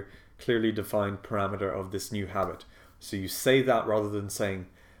clearly defined parameter of this new habit. So you say that rather than saying,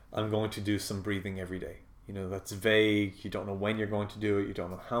 I'm going to do some breathing every day. That's vague. You don't know when you're going to do it. You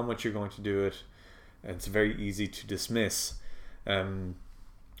don't know how much you're going to do it. And it's very easy to dismiss.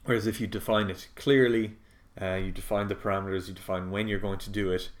 Whereas if you define it clearly, you define the parameters, you define when you're going to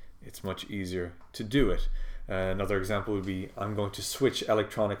do it, it's much easier to do it. Another example would be, I'm going to switch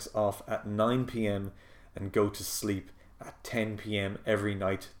electronics off at 9 p.m. and go to sleep at 10 p.m. every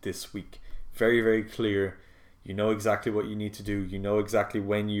night this week. Very, very clear. You know exactly what you need to do. You know exactly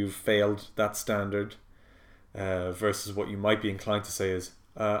when you've failed that standard, versus what you might be inclined to say is,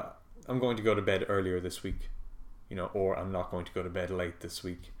 I'm going to go to bed earlier this week, or I'm not going to go to bed late this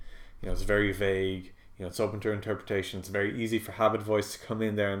week. It's very vague. It's open to interpretation. It's very easy for habit voice to come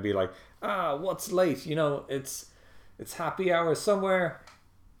in there and be like, what's late? It's happy hour somewhere.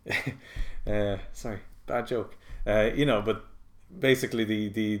 Sorry, bad joke. But basically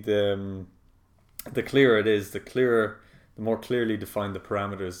the clearer it is, the more clearly defined the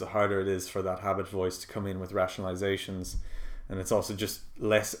parameters, the harder it is for that habit voice to come in with rationalizations. And it's also just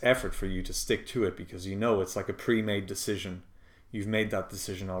less effort for you to stick to it, because it's like a pre-made decision. You've made that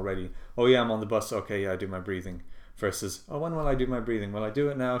decision already. Oh yeah, I'm on the bus. Okay, yeah, I do my breathing. Versus, when will I do my breathing? Will I do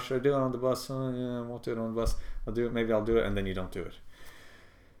it now? Should I do it on the bus? Oh yeah, I won't do it on the bus. I'll do it. Maybe I'll do it, and then you don't do it.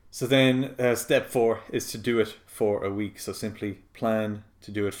 So then step 4 is to do it for a week. So simply plan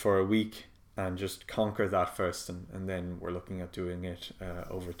to do it for a week and just conquer that first, and then we're looking at doing it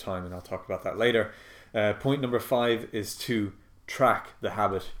over time, and I'll talk about that later. Point number 5 is to track the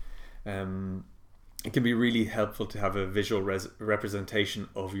habit. It can be really helpful to have a visual representation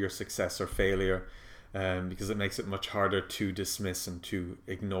of your success or failure, because it makes it much harder to dismiss and to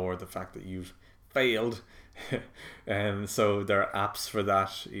ignore the fact that you've failed. So there are apps for that,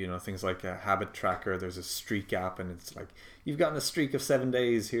 things like a habit tracker. There's a streak app, and it's like, you've gotten a streak of 7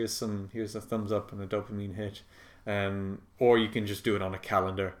 days, here's a thumbs up and a dopamine hit. Or you can just do it on a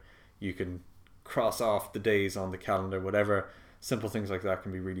calendar. You can cross off the days on the calendar, whatever. Simple things like that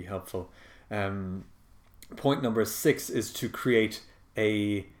can be really helpful. Point number 6 is to create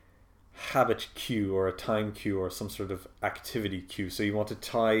a habit cue or a time cue or some sort of activity cue. So you want to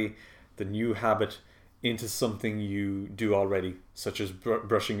tie the new habit into something you do already, such as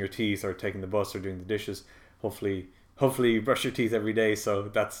brushing your teeth or taking the bus or doing the dishes. Hopefully you brush your teeth every day, so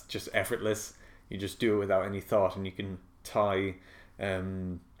that's just effortless. You just do it without any thought, and you can tie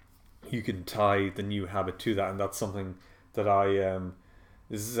the new habit to that. And that's something that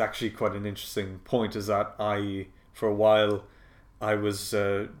this is actually quite an interesting point, is that for a while I was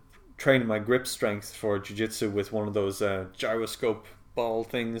training my grip strength for jiu-jitsu with one of those gyroscope ball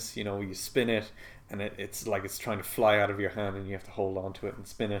things, where you spin it and it's like it's trying to fly out of your hand, and you have to hold on to it and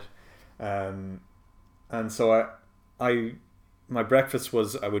spin it. And so my breakfast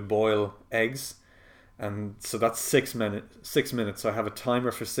was, I would boil eggs, and so that's 6 minutes. So I have a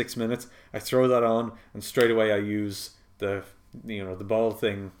timer for 6 minutes. I throw that on, and straight away I use the ball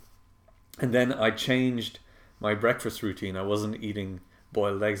thing. And then I changed my breakfast routine. I wasn't eating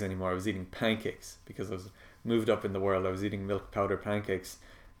boiled eggs anymore. I was eating pancakes, because I was moved up in the world. I was eating milk powder pancakes,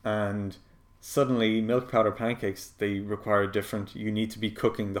 and suddenly milk powder pancakes, they require you need to be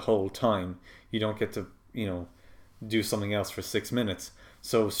cooking the whole time. You don't get to do something else for 6 minutes.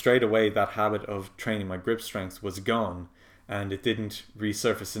 So straight away that habit of training my grip strength was gone, and it didn't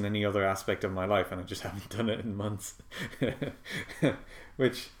resurface in any other aspect of my life, and I just haven't done it in months.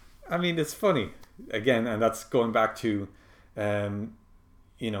 Which, I mean, it's funny again, and that's going back to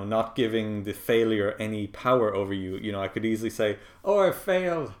not giving the failure any power over you. I could easily say, oh, I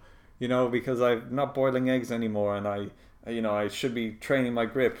failed, because I'm not boiling eggs anymore, and I should be training my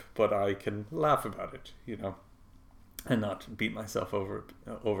grip, but I can laugh about it, and not beat myself over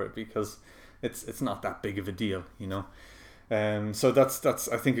it, because it's not that big of a deal, So that's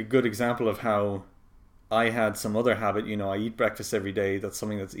I think a good example of how I had some other habit. I eat breakfast every day. That's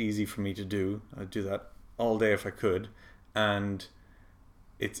something that's easy for me to do. I'd do that all day if I could, and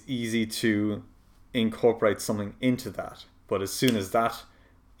it's easy to incorporate something into that. But as soon as that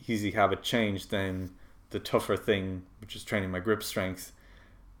easy habit changed, then the tougher thing, which is training my grip strength,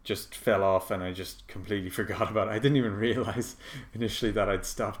 just fell off, and I just completely forgot about it. I didn't even realize initially that I'd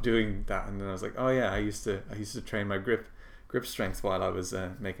stopped doing that, and then I was like, oh yeah, I used to train my grip strength while I was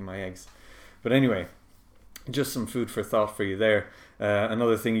making my eggs. But anyway, just some food for thought for you there.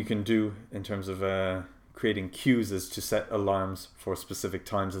 Another thing you can do in terms of creating cues is to set alarms for specific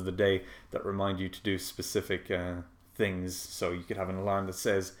times of the day that remind you to do specific things. So you could have an alarm that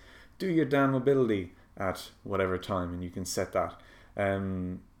says, do your down mobility at whatever time, and you can set that.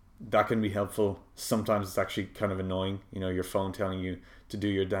 That can be helpful. Sometimes it's actually kind of annoying, your phone telling you to do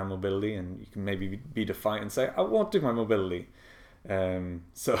your damn mobility, and you can maybe be defiant and say, I won't do my mobility.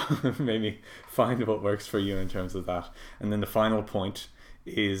 So maybe find what works for you in terms of that. And then the final point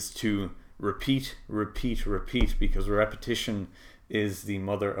is to repeat, because repetition is the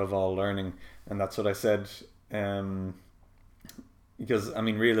mother of all learning. And that's what I said, because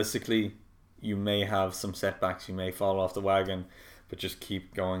realistically, you may have some setbacks, you may fall off the wagon, but just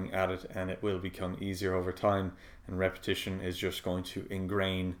keep going at it, and it will become easier over time. And repetition is just going to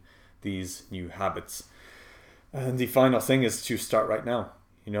ingrain these new habits. And the final thing is to start right now.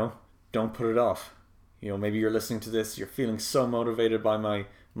 Don't put it off. Maybe you're listening to this, you're feeling so motivated by my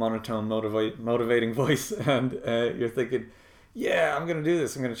monotone motivating voice, and you're thinking, yeah, I'm going to do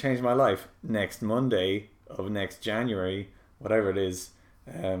this, I'm going to change my life next Monday of next January, whatever it is.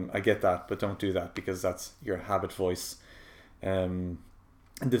 I get that, but don't do that, because that's your habit voice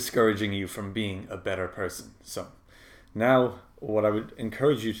discouraging you from being a better person. So now what I would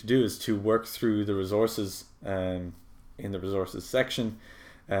encourage you to do is to work through the resources in the resources section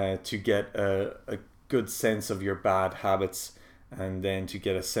to get a good sense of your bad habits, and then to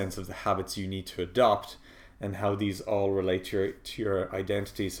get a sense of the habits you need to adopt and how these all relate to your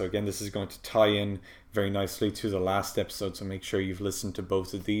identity. So again, this is going to tie in very nicely to the last episode, so make sure you've listened to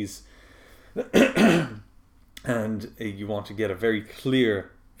both of these. And you want to get a very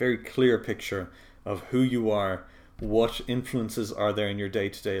clear picture of who you are, what influences are there in your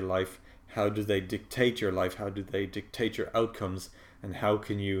day-to-day life, How do they dictate your life? How do they dictate your outcomes? And how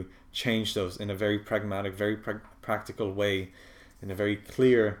can you change those in a very pragmatic, very practical way, in a very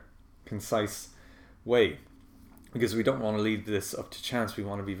clear, concise way? Because we don't want to leave this up to chance. We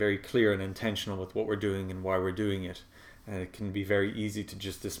want to be very clear and intentional with what we're doing and why we're doing it. And it can be very easy to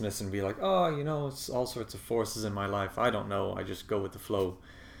just dismiss and be like, oh, it's all sorts of forces in my life. I don't know. I just go with the flow.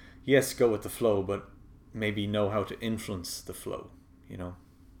 Yes, go with the flow, but maybe know how to influence the flow.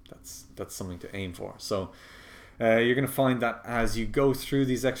 That's something to aim for. So you're going to find that as you go through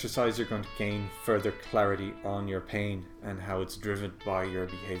these exercises, you're going to gain further clarity on your pain and how it's driven by your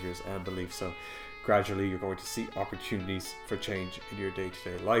behaviors and beliefs. So gradually you're going to see opportunities for change in your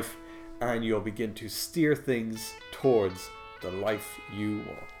day-to-day life, and you'll begin to steer things towards the life you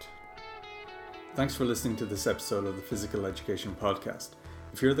want. Thanks for listening to this episode of the Physical Education Podcast.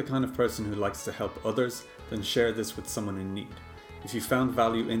 If you're the kind of person who likes to help others, then share this with someone in need. If you found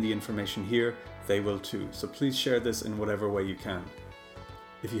value in the information here, they will too. So please share this in whatever way you can.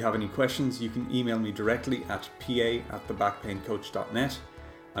 If you have any questions, you can email me directly at pa@thebackpaincoach.net.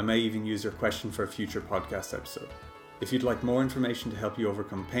 I may even use your question for a future podcast episode. If you'd like more information to help you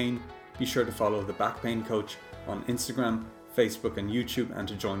overcome pain, be sure to follow The Back Pain Coach on Instagram, Facebook and YouTube, and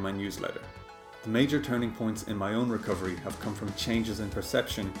to join my newsletter. The major turning points in my own recovery have come from changes in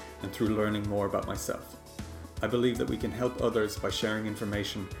perception and through learning more about myself. I believe that we can help others by sharing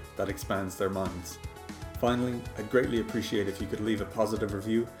information that expands their minds. Finally, I'd greatly appreciate if you could leave a positive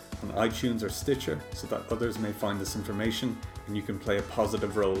review on iTunes or Stitcher so that others may find this information and you can play a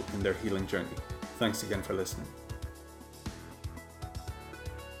positive role in their healing journey. Thanks again for listening.